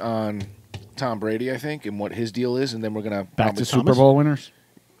briefly on Tom Brady, I think, and what his deal is, and then we're going to Back to Super Thomas? Bowl winners.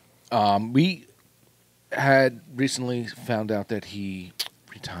 We had recently found out that he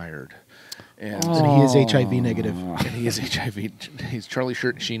retired. And And he is HIV negative. and he is HIV. He's Charlie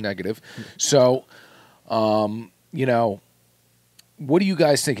Sheen negative. So, what do you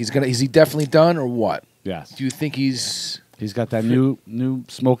guys think? Is he definitely done or what? Yes. Do you think he's He's got that new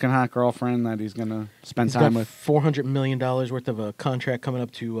smoking hot girlfriend that he's gonna spend He's time got with. $400 million worth of a contract coming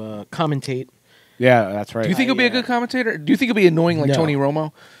up to commentate. Yeah, that's right. Do you think he'll be a good commentator? Do you think he'll be annoying like No. Tony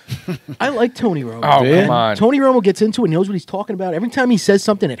Romo? I like Tony Romo. Oh, Yeah. come on. Tony Romo gets into it, knows what he's talking about. Every time he says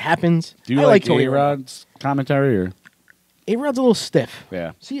something, it happens. Do you I like Tony Romo. A-Rod's commentary or? A-Rod's a little stiff.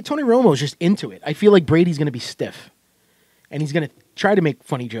 Yeah. See, Tony Romo's just into it. I feel like Brady's going to be stiff. And he's going to try to make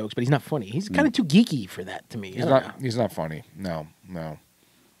funny jokes, but he's not funny. He's kind of too geeky for that to me. I He's don't not. know. He's not funny. No.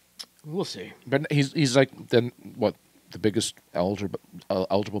 We'll see. But he's like then what? The biggest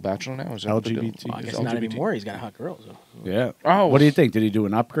eligible bachelor now? Is that what they're doing? LGBT? Well, I Is guess not LGBT? anymore. He's got a hot girl. So. Yeah. Oh. What do you think? Did he do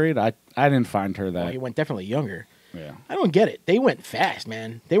an upgrade? I didn't find her Well, that. he went definitely younger. Yeah. I don't get it. They went fast,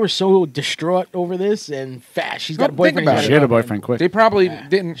 man. They were so distraught over this and fast. She's got a Well, boyfriend. think about he's it. She had a got boyfriend quick. They probably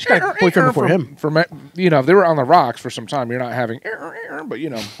didn't. She got a boyfriend before him. If they were on the rocks for some time, you're not having. But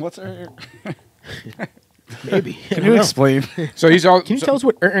What's her? Maybe. Can you explain? So he's all. Can you tell us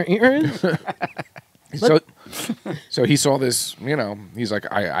what is? So he saw this. He's like,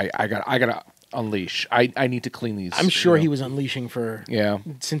 I gotta unleash. I need to clean these. I'm sure he was unleashing for Yeah.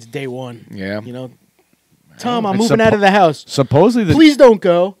 since day one. Yeah. Tom, I'm It's moving out of the house. Supposedly the Please don't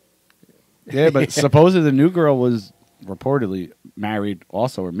go. yeah, but supposedly the new girl was reportedly married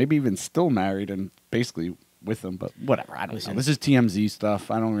also, or maybe even still married and basically with him. But whatever, I don't Listen. know. This is TMZ stuff.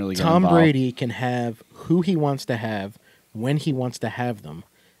 I don't really. Get Tom involved. Brady can have who he wants to have when he wants to have them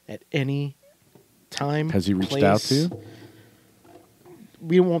at any time. Has he reached place. out to you?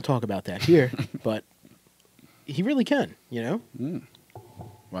 We won't talk about that here, but he really can.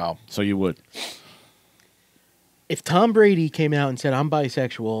 Wow. So you would. If Tom Brady came out and said, "I'm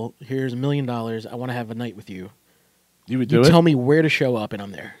bisexual. Here's $1 million. I want to have a night with you." You would You do tell it me where to show up, and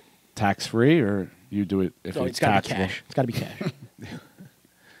I'm there. tax free, or you do it if So it's it's got to be taxable. cash. It's got to be cash.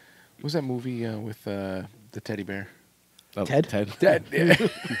 What was that movie with the teddy bear? Oh, Ted? Dead. Yeah.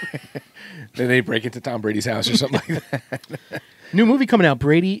 Then they break into Tom Brady's house or something like that. New movie coming out,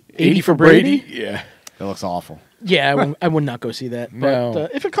 Brady. 80 for Brady. Yeah. That looks awful. Yeah, I would not go see that. But No.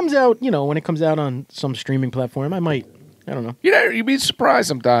 if it comes out, when it comes out on some streaming platform, I might. I don't know. You'd be surprised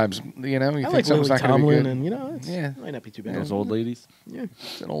sometimes. You I think like something's Lily not going to be Tomlin, good. and it's, Yeah. it might not be too bad. Those old ladies. Yeah,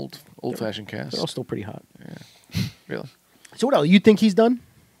 It's an old-fashioned cast. they're all still pretty hot. Really. So what else? You think he's done?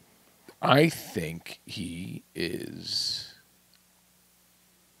 I think he is.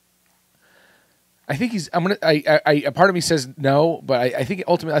 I think he's. I'm gonna. A part of me says no, but I think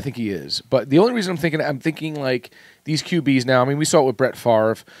ultimately I think he is. But the only reason I'm thinking like these QBs now. I mean, we saw it with Brett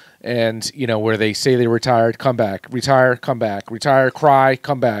Favre, and where they say they retired, come back, retire, come back, retire, cry,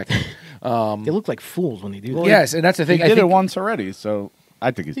 come back. They look like fools when they do that. Yes, and that's the He thing. I did think, it once already, so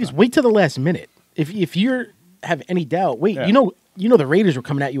I think he's Just done. wait till the last minute. If you have any doubt, wait. Yeah. You know the Raiders were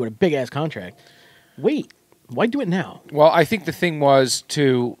coming at you with a big ass contract. Wait, why do it now? Well, I think the thing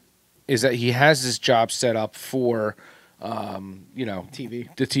is that he has this job set up for,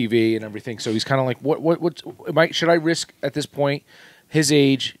 TV. the TV and everything. So he's kind of like, what should I risk at this point? His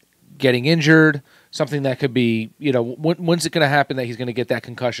age, getting injured, something that could be, when's it going to happen that he's going to get that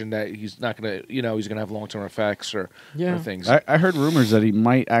concussion that he's not going to, he's going to have long-term effects or things. I heard rumors that he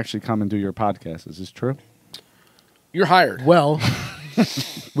might actually come and do your podcast. Is this true? You're hired. Well,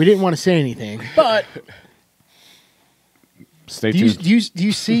 we didn't want to say anything, but Stay do you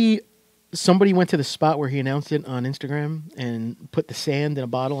tuned. see somebody went to the spot where he announced it on Instagram and put the sand in a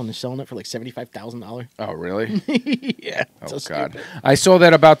bottle and they're selling it for like $75,000. Oh, really? Yeah. Oh, so God. stupid. I saw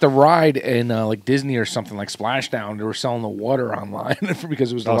that about the ride in like Disney or something, like Splashdown. They were selling the water online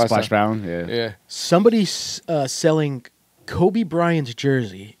because it was the last time. Splashdown. Yeah. Yeah. Somebody's selling Kobe Bryant's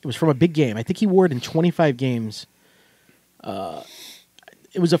jersey. It was from a big game. I think he wore it in 25 games.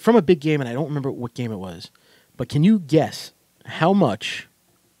 It was from a big game, and I don't remember what game it was. But can you guess how much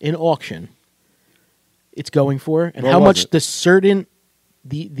in auction it's going for, and What how was much it? the certain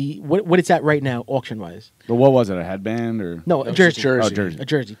what it's at right now auction wise? But what was it? A headband or No, It a was jersey. a jersey. Oh, jersey. A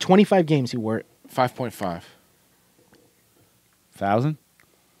jersey. 25 games he wore it. 5.5. 1,000?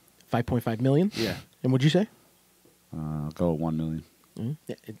 5.5 million. Yeah. And what'd you say? I'll go with 1 million.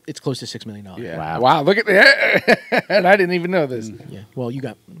 Yeah, it's close to $6 million. Yeah. Wow. Look at that. And I didn't even know this. Yeah. Well, you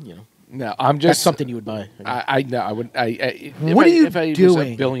got No, I'm that's just something you would buy. I know. I would. What are you if I was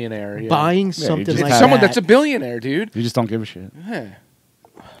doing? a billionaire, yeah. Buying something just like have- Someone that. that's a billionaire, dude. You just don't give a shit. Yeah.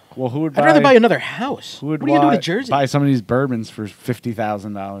 Well, who would I'd rather buy another house. Who would what are you doing with Jersey? buy some of these bourbons for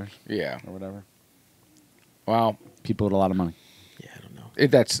 $50,000 Yeah. or whatever? Wow. People with a lot of money. Yeah, I don't know.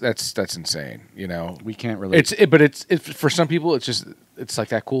 That's insane. You know. We can't relate. But it's for some people it's like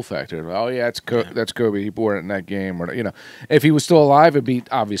that cool factor. Oh yeah, that's Kobe. He bore it in that game, or if he was still alive, it'd be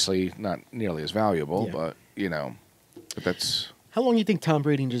obviously not nearly as valuable. Yeah. But that's How long do you think Tom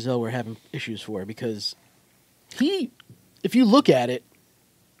Brady and Giselle were having issues for? Because if you look at it,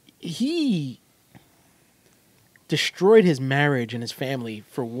 he destroyed his marriage and his family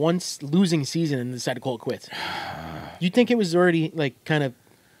for one losing season and decided to call it quits. You think it was already like kind of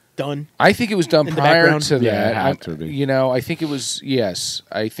done? I think it was done In the prior background? to Yeah, that. it had to be. I think it was, yes.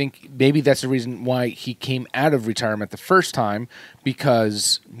 I think maybe that's the reason why he came out of retirement the first time,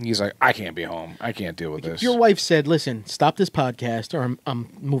 because he's like, I can't be home. I can't deal with If this. your wife said, "Listen, stop this podcast, or I'm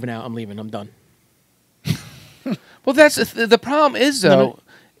moving out. I'm leaving. I'm done." Well, that's the problem is, No,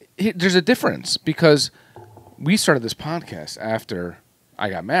 though, there's a difference, because we started this podcast after I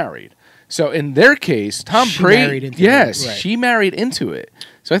got married. So in their case, Tom She Brady, married into yes, it, right. she married into it.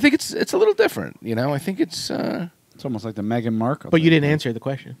 So I think it's a little different. I think it's. It's almost like the Meghan Markle. But you thing. didn't answer the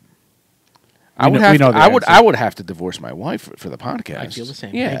question. I would know- have. we know the I would. answer. I would have to divorce my wife for the podcast. I feel the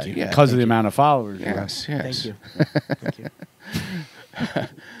same. Yeah, Thank you. yeah. because of the amount of followers. you have. Yes, yes. Thank you. Thank you.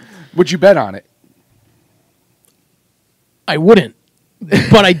 Would you bet on it? I wouldn't,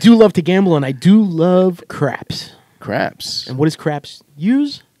 but I do love to gamble, and I do love craps. Craps. And what does craps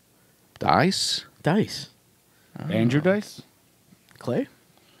use? Dice. Dice. Andrew Dice? Clay?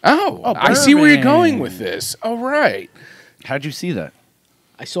 Oh, Oh, I see where you're going bourbon. with this. All right. How'd you see that?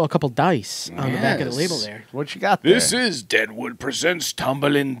 I saw a couple dice on the back of the Yes. label there. What you got there? This is Deadwood presents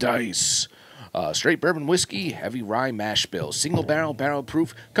Tumbling Dice. Straight bourbon whiskey, heavy rye mash bill, single barrel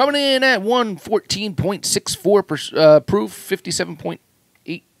proof, coming in at 114.64 proof,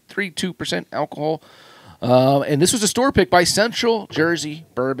 57.832% alcohol. And this was a store pick by Central Jersey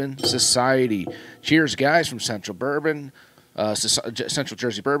Bourbon Society. Cheers, guys, from Central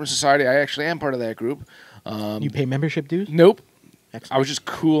Jersey Bourbon Society. I actually am part of that group. You pay membership dues? Nope. Excellent. I was just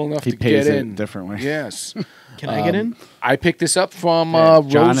cool enough He to pays get it in. differently. Yes. Can I get in? I picked this up from Yeah,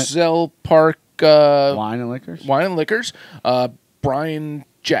 John- Roselle Park Wine and liquors? Wine and Liquors. Brian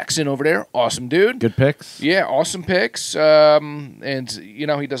Jackson over there. Awesome dude. Good picks? Yeah, awesome picks. And,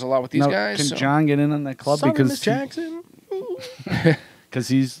 he does a lot with these Now, guys. Can so- John get in on that club? Sorry, because Miss Jackson. Because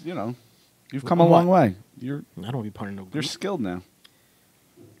he's, you've come a long way. I don't want to be part of no You're group. skilled now.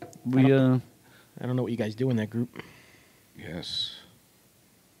 I don't know what you guys do in that group. Yes.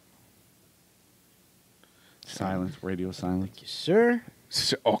 Silence, radio silence. Yes, sir.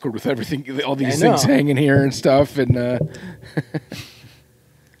 It's awkward with everything, all these I things know. hanging here and stuff. And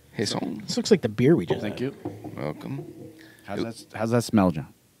his home. This looks like the beer we just Thank had. you. Welcome. How's that smell, John?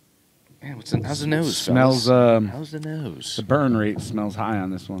 Man, how's the nose? Smells, fellas? How's the nose? The burn rate smells high on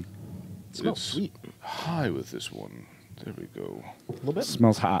this one. It smells It's sweet. high with this one. There we go. A little bit.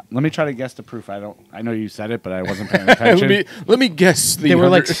 Smells hot. Let me try to guess the proof. I know you said it, but I wasn't paying attention. let me guess. They were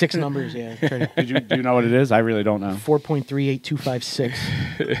like 6 numbers, yeah. Do you know what it is? I really don't know.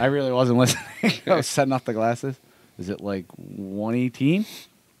 4.38256. I really wasn't listening. I was setting off the glasses. Is it like 118?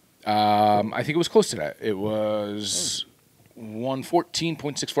 I think it was close to that. It was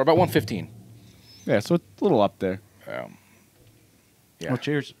 114.64, about 115. Yeah, so it's a little up there. Yeah. Well,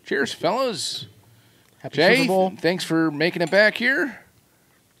 cheers. Cheers, fellas. Happy Jay, Super Bowl. thanks for making it back here.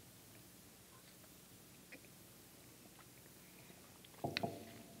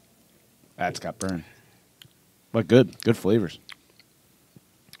 That's got burn. But good flavors.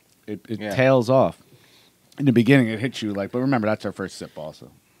 It Yeah. tails off. In the beginning, it hits you like, but remember, that's our first sip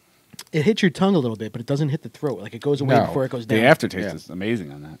also. It hits your tongue a little bit, but it doesn't hit the throat. Like it goes away No. before it goes down. The aftertaste Yeah. is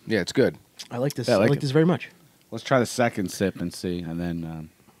amazing on that. Yeah, it's good. I like this. Yeah, I I like like it. this very much. Let's try the second sip and see, and then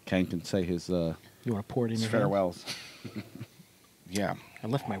Ken can say his You want to pour it in your hand? farewells. Yeah. I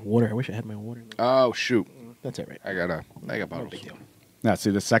left my water. I wish I had my water. Oh shoot! That's it, right? I got No bottles. big deal. Yeah,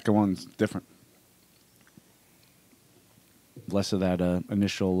 see, the second one's different. Less of that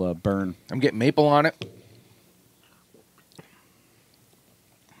initial burn. I'm getting maple on it.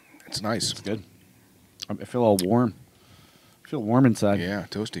 It's nice. It's good. I feel all warm. I feel warm inside. Yeah,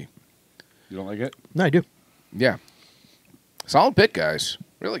 toasty. You don't like it? No, I do. Yeah. Solid pick, guys.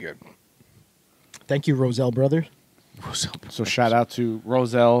 Really good. Thank you, Roselle Brothers. So shout out to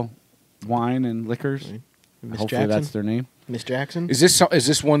Roselle Wine and Liquors. Miss Hopefully Jackson. that's their name. Miss Jackson. Is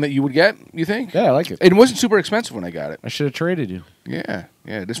this one that you would get? You think? Yeah, I like it. It wasn't super expensive when I got it. I should have traded you. Yeah,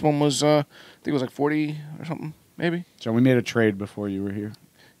 yeah. This one was, I think it was like 40 or something, maybe. So we made a trade before you were here.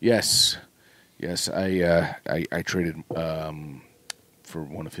 Yes, yes. I traded for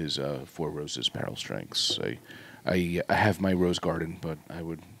one of his Four Roses barrel strengths. I have my rose garden, but I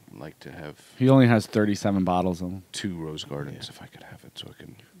would like to have He only has 37 bottles of them. 2 rose gardens if I could have it, so I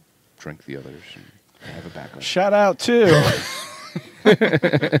can drink the others and have a backup. Shout out to I'm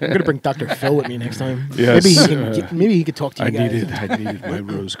gonna bring Dr. Phil with me next time. Yes. Maybe he could talk to you I guys. needed my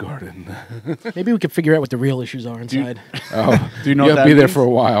rose garden. Maybe we could figure out what the real issues are inside. Oh, Do you know you'll what that be there means? for a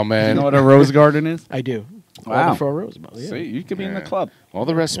while, you man. know what a rose garden is? I do. Wow. All the Four Rose Bowl, yeah. See, you could be in the Yeah. club. All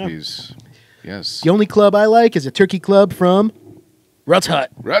the recipes. Yes. The only club I like is a turkey club from Ruts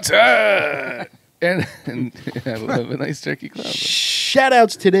Hut. Ruts Hut! And I love a nice turkey club. Shout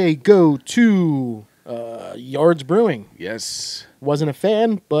outs today go to Yards Brewing. Yes. Wasn't a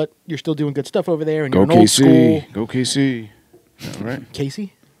fan, but you're still doing good stuff over there. And Go you're an old KC. school. Go KC. All right.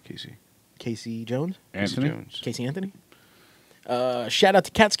 Casey? KC. Casey Jones? Anthony? Jones. Casey Anthony? Shout out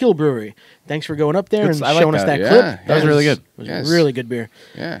to Catskill Brewery. Thanks for going up there Good- and I like showing us that. that Yeah, clip. That was really good. It was Yes. really good beer.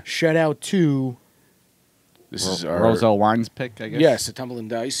 Yeah. Shout out to This is our Roselle Wine's pick, I guess. Yes, the Tumbling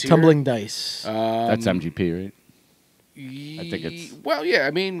Dice. Here. Tumbling Dice. That's MGP, right? I think it's- Well, yeah.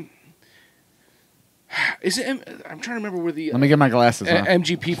 I mean, is it? I'm trying to remember where the Let me get my glasses on.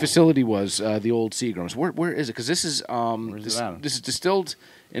 MGP facility was. The old Seagrams. Where is it? Because this is Where's this, it at? this is distilled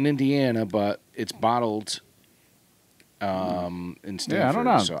in Indiana, but it's bottled in Stanford. Yeah, I don't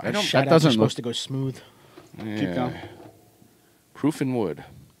know. So I don't. Shout outs doesn't are supposed look- to go smooth. Yeah. Keep going. Proof in wood.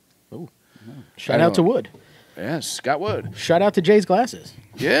 Shout out to Wood. Yes, Scott Wood. Shout out to Jay's Glasses.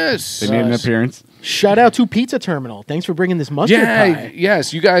 Yes. They made an appearance. Shout out to Pizza Terminal. Thanks for bringing this mustard Yeah, pie.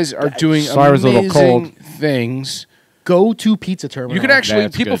 yes, you guys are doing Sorry, I was a little amazing cold. things. Go to Pizza Terminal. You can actually,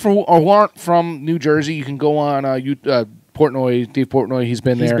 That's people good. who aren't from New Jersey, you can go on Portnoy, Dave Portnoy, he's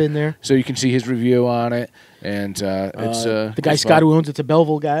been there. So you can see his review on it. And it's the guy it's Scott fun. who owns it's a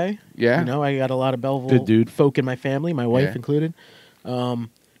Belleville guy. Yeah. You know, I got a lot of Belleville Good dude. folk in my family, my wife Yeah. included.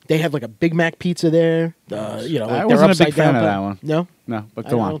 They have like a Big Mac pizza there. You know, like I their wasn't a upside big fan down of pie. that one. No, No, but I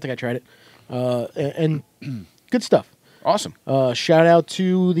go don't on. think I tried it. And good stuff. Awesome. Shout out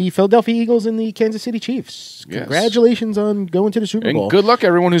to the Philadelphia Eagles and the Kansas City Chiefs. Yes. Congratulations on going to the Super Bowl. And good luck,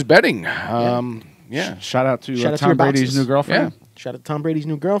 everyone who's betting. Yeah. Shout out to Shout out to Tom your Brady's boxes. new girlfriend. Shout out to Tom Brady's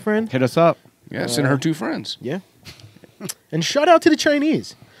new girlfriend. Hit us up. Yes, and her 2 friends. Yeah. And shout out to the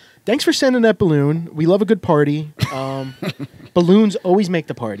Chinese. Thanks for sending that balloon. We love a good party. Balloons always make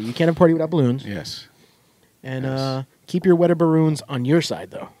the party. You can't have a party without balloons. Yes. And keep your wetter balloons on your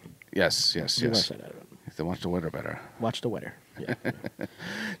side, though. Yes. Your left You side out of it. have to watch the weather better. Watch the wetter. Yeah.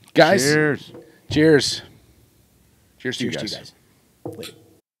 Guys, Cheers. cheers. Cheers to you Cheers to guys. you guys. Later.